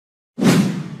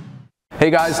Hey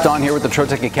guys, Don here with the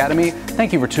Trotec Academy.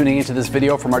 Thank you for tuning into this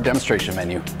video from our demonstration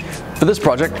menu. For this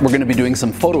project, we're going to be doing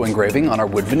some photo engraving on our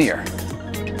wood veneer.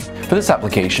 For this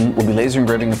application, we'll be laser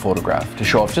engraving a photograph to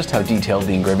show off just how detailed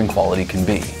the engraving quality can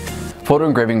be. Photo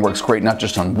engraving works great not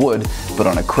just on wood, but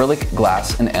on acrylic,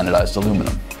 glass, and anodized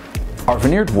aluminum. Our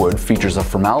veneered wood features a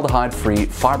formaldehyde-free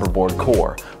fiberboard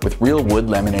core with real wood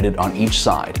laminated on each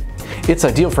side. It's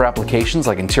ideal for applications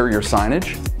like interior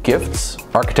signage, gifts,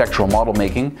 architectural model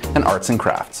making, and arts and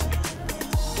crafts.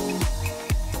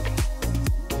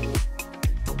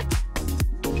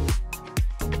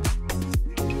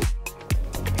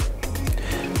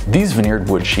 These veneered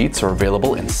wood sheets are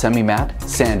available in semi-matte,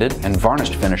 sanded, and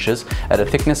varnished finishes at a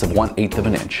thickness of 1/8 of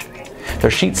an inch.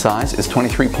 Their sheet size is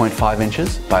 23.5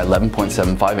 inches by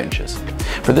 11.75 inches.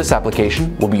 For this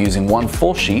application, we'll be using one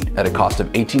full sheet at a cost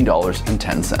of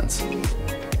 $18.10.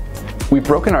 We've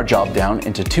broken our job down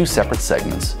into two separate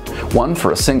segments, one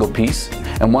for a single piece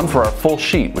and one for our full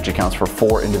sheet, which accounts for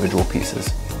 4 individual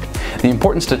pieces. The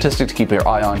important statistic to keep your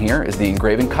eye on here is the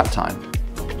engraving cut time.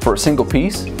 For a single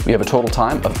piece, we have a total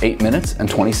time of 8 minutes and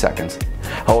 20 seconds.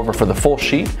 However, for the full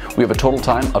sheet, we have a total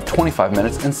time of 25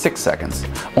 minutes and 6 seconds,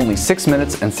 only 6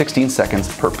 minutes and 16 seconds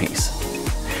per piece.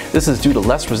 This is due to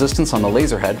less resistance on the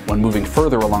laser head when moving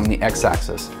further along the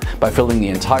x-axis. By filling the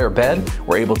entire bed,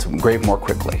 we're able to engrave more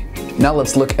quickly. Now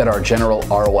let's look at our general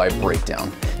ROI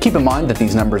breakdown. Keep in mind that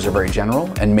these numbers are very general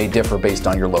and may differ based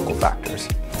on your local factors.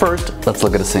 First, let's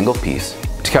look at a single piece.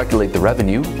 To calculate the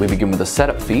revenue, we begin with a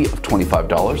setup fee of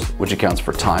 $25, which accounts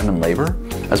for time and labor,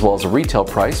 as well as a retail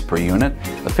price per unit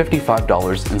of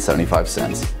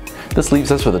 $55.75. This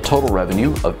leaves us with a total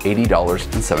revenue of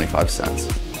 $80.75.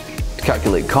 To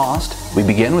calculate cost, we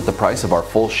begin with the price of our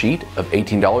full sheet of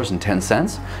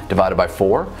 $18.10 divided by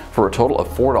 4 for a total of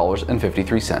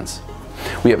 $4.53.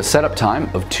 We have a setup time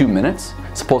of 2 minutes.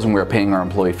 Supposing we are paying our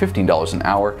employee $15 an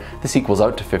hour, this equals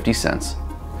out to 50 cents.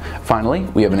 Finally,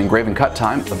 we have an engraving cut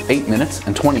time of 8 minutes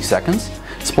and 20 seconds.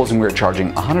 Supposing we are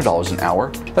charging $100 an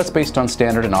hour, that's based on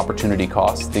standard and opportunity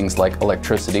costs, things like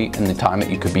electricity and the time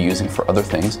that you could be using for other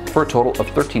things, for a total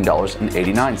of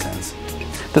 $13.89.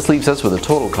 This leaves us with a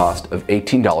total cost of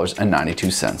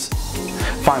 $18.92.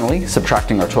 Finally,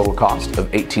 subtracting our total cost of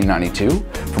 $18.92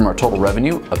 from our total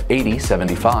revenue of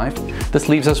 $80.75, this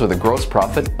leaves us with a gross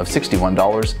profit of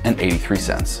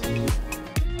 $61.83.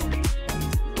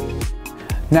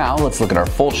 Now let's look at our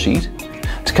full sheet.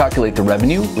 To calculate the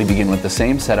revenue, we begin with the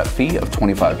same setup fee of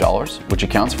 $25, which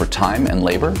accounts for time and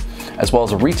labor, as well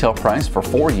as a retail price for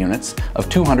 4 units of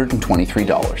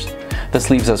 $223. This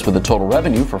leaves us with a total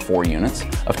revenue for 4 units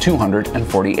of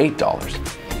 $248.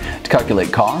 To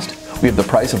calculate cost, we have the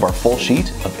price of our full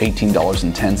sheet of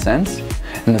 $18.10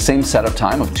 and the same setup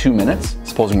time of 2 minutes,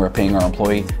 supposing we're paying our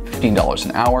employee $15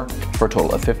 an hour for a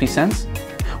total of 50 cents.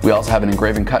 We also have an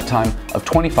engraving cut time of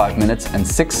 25 minutes and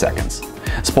 6 seconds.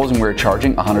 Supposing we're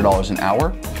charging $100 an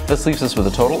hour, this leaves us with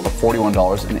a total of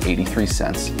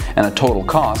 $41.83 and a total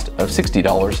cost of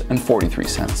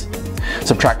 $60.43.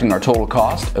 Subtracting our total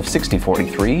cost of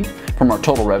 $60.43 from our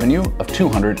total revenue of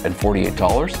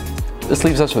 $248, this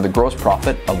leaves us with a gross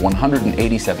profit of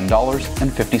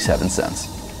 $187.57.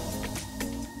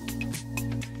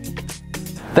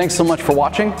 Thanks so much for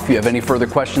watching. If you have any further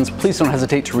questions, please don't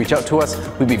hesitate to reach out to us.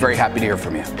 We'd be very happy to hear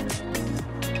from you.